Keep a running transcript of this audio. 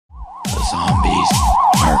The zombies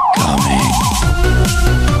are coming.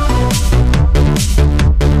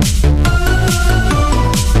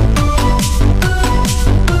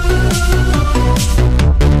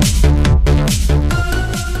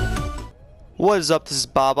 What is up, this is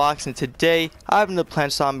Bobox, and today I've been the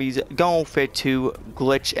Plant Zombies Going for 2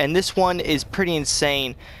 glitch, and this one is pretty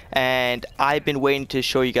insane, and I've been waiting to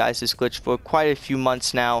show you guys this glitch for quite a few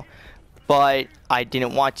months now, but I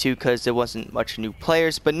didn't want to because there wasn't much new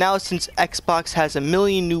players. But now, since Xbox has 1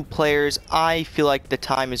 million new players, I feel like the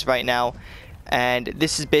time is right now, and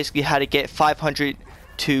this is basically how to get 500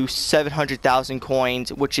 to 700,000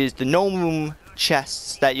 coins, which is the gnome room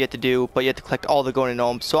chests that you have to do, but you have to collect all the golden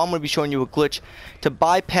gnomes. So I'm going to be showing you a glitch to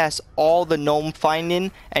bypass all the gnome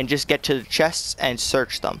finding and just get to the chests and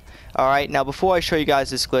search them. Alright, now before I show you guys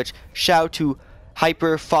this glitch, shout out to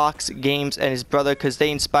Hyper Fox Games and his brother, because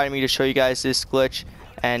they inspired me to show you guys this glitch,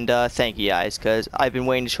 and thank you guys, because I've been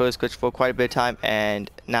waiting to show this glitch for quite a bit of time,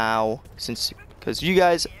 and now, because you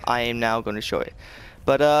guys, I am now going to show it.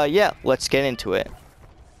 But yeah, let's get into it.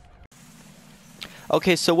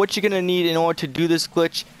 Okay, so what you're going to need in order to do this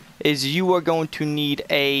glitch is you are going to need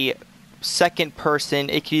a second person.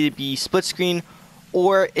 It can either be split screen,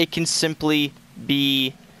 or it can simply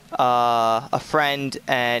be a friend,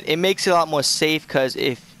 and it makes it a lot more safe, because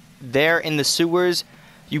if they're in the sewers,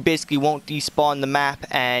 you basically won't despawn the map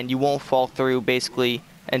and you won't fall through basically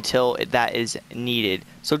until that is needed.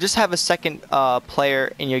 So just have a second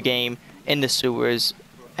player in your game in the sewers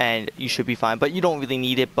and you should be fine, but you don't really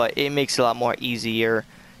need it, but it makes it a lot more easier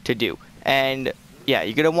to do. And yeah,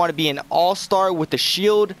 you're gonna want to be an all-star with the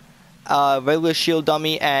shield, regular shield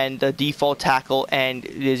dummy, and the default tackle, and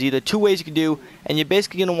there's either 2 ways you can do, and you're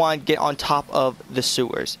basically gonna want to get on top of the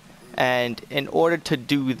sewers. And in order to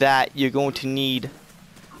do that, you're going to need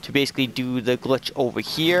to basically do the glitch over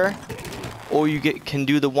here, or you can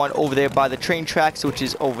do the one over there by the train tracks, which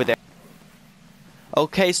is over there.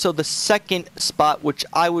 Okay, so the second spot, which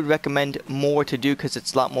I would recommend more to do because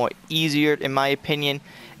it's a lot more easier in my opinion,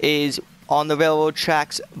 is on the railroad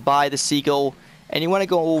tracks by the seagull. And you want to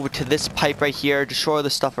go over to this pipe right here, destroy the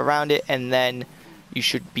stuff around it, and then you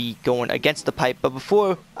should be going against the pipe. But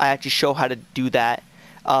before I actually show how to do that,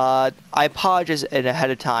 I apologize ahead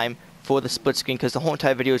of time for the split screen, because the whole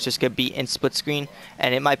entire video is just going to be in split screen,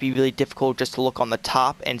 and it might be really difficult just to look on the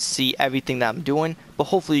top and see everything that I'm doing, but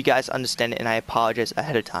hopefully you guys understand it, and I apologize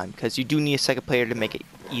ahead of time because you do need a second player to make it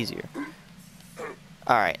easier.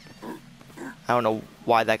 Alright, I don't know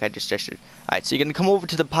why that guy just gestured. Alright, so you're going to come over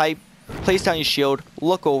to the pipe, place down your shield,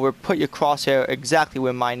 look over, put your crosshair exactly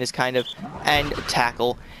where mine is kind of, and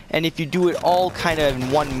tackle. And if you do it all kind of in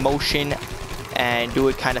one motion and do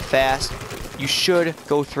it kind of fast, you should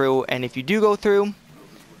go through. And if you do go through,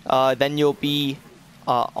 then you'll be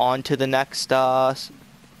on to the next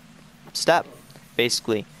step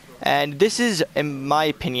basically. And this is, in my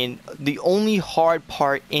opinion, the only hard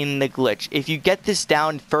part in the glitch. If you get this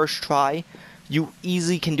down first try, you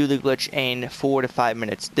easily can do the glitch in 4 to 5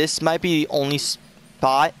 minutes. This might be the only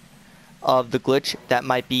spot of the glitch that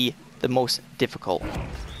might be the most difficult,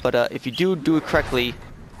 but if you do it correctly,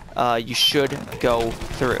 you should go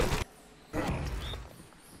through.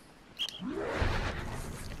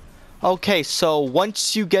 Okay, so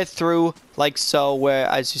once you get through, like so, where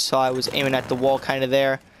as you saw I was aiming at the wall kind of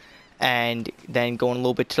there, and then going a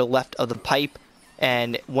little bit to the left of the pipe,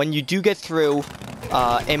 and when you do get through,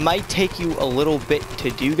 it might take you a little bit to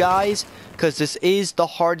do, guys, because this is the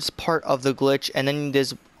hardest part of the glitch, and then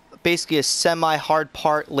there's basically a semi-hard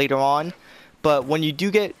part later on. But when you do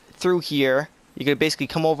get through here, you're going to basically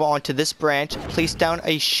come over onto this branch, place down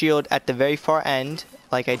a shield at the very far end,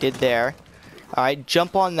 like I did there. Alright,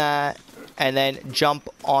 jump on that, and then jump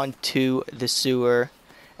onto the sewer.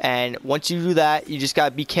 And once you do that, you just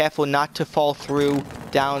gotta be careful not to fall through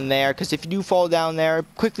down there, because if you do fall down there,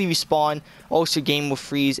 quickly respawn, also your game will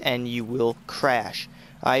freeze and you will crash.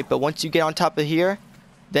 Alright, but once you get on top of here,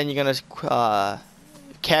 then you're gonna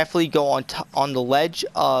carefully go on the ledge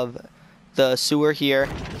of the sewer here,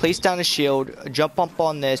 place down a shield, jump up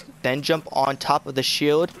on this, then jump on top of the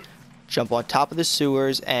shield, jump on top of the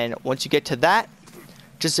sewers, and once you get to that,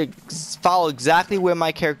 just follow exactly where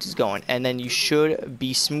my character's going, and then you should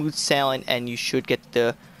be smooth sailing and you should get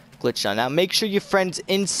the glitch done. Now make sure your friend's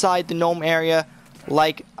inside the gnome area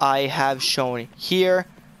like I have shown here,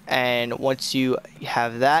 and once you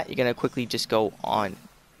have that, you're gonna quickly just go on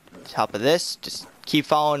top of this. Just keep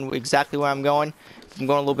following exactly where I'm going. If I'm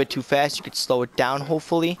going a little bit too fast, you could slow it down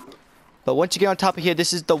hopefully. But once you get on top of here,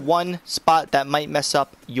 this is the one spot that might mess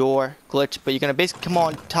up your glitch. But you're going to basically come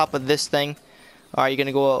on top of this thing. Alright, you're going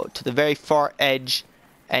to go to the very far edge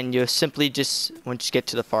and you simply just, once you get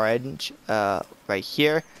to the far edge, right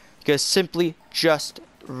here, you can simply just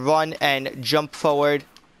run and jump forward,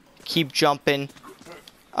 keep jumping.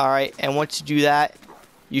 Alright, and once you do that,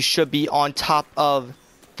 you should be on top of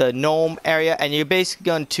the gnome area, and you're basically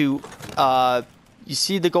going to, you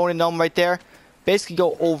see the golden gnome right there? Basically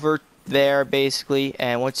go over there, basically,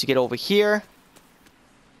 and once you get over here,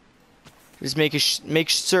 just make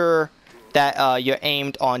sure that you're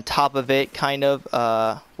aimed on top of it, kind of.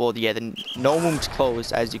 Well, yeah, the gnome room's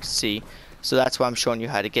closed, as you can see, so that's why I'm showing you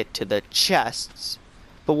how to get to the chests.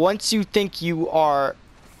 But once you think you are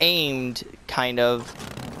aimed, kind of,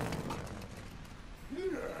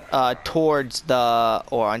 towards the,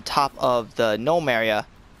 or on top of the gnome area,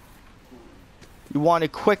 you want to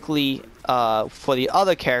quickly, for the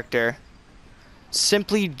other character,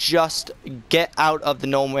 simply just get out of the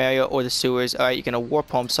gnome area or the sewers. Alright, you're gonna warp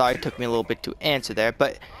home. Sorry, it took me a little bit to answer there,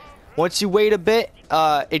 but once you wait a bit,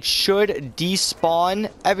 it should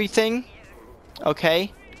despawn everything.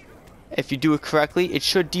 Okay, if you do it correctly, it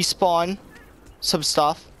should despawn some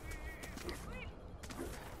stuff,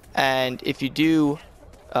 and if you do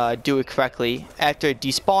it correctly, after it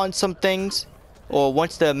despawns some things, or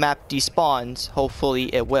once the map despawns,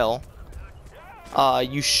 hopefully it will,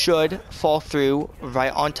 you should fall through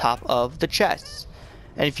right on top of the chests.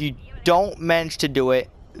 And if you don't manage to do it,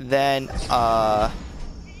 then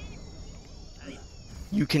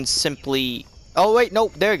you can simply, oh wait,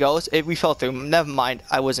 nope, there it goes. We fell through. Never mind,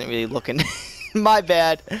 I wasn't really looking. My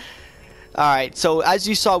bad. Alright, so as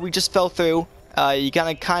you saw, we just fell through. You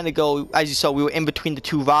gotta kind of go, as you saw, we were in between the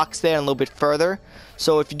two rocks there and a little bit further.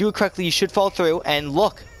 So if you do it correctly, you should fall through. And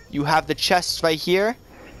look, you have the chests right here,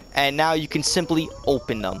 and now you can simply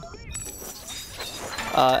open them.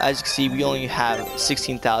 As you can see, we only have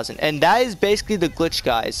 16,000, and that is basically the glitch,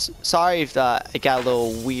 guys. Sorry if it got a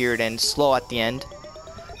little weird and slow at the end,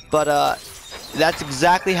 but that's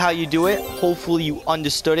exactly how you do it. Hopefully you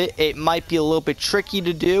understood it. It might be a little bit tricky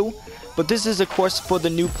to do, but this is, of course, for the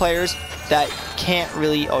new players that can't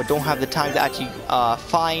really, or don't have the time to actually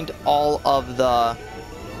find all of the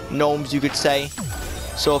gnomes, you could say.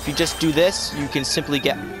 So if you just do this, you can simply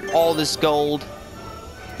get all this gold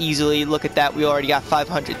easily. Look at that, we already got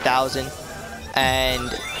 500,000,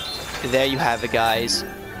 and there you have it, guys.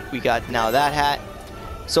 We got now that hat.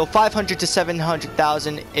 So 500 to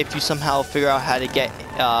 700,000 if you somehow figure out how to get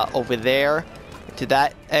over there to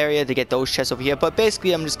that area to get those chests over here. But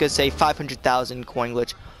basically, I'm just gonna say 500,000 coin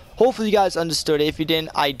glitch. Hopefully you guys understood it. If you didn't,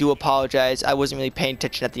 I do apologize. I wasn't really paying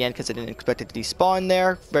attention at the end because I didn't expect it to despawn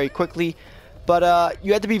there very quickly. But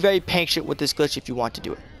you have to be very patient with this glitch if you want to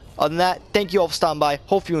do it. Other than that, thank you all for stopping by.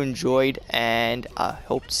 Hope you enjoyed, and I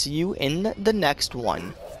hope to see you in the next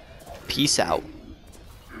one. Peace out.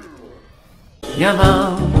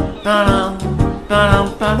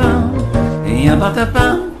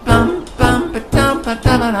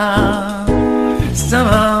 Come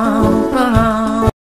on.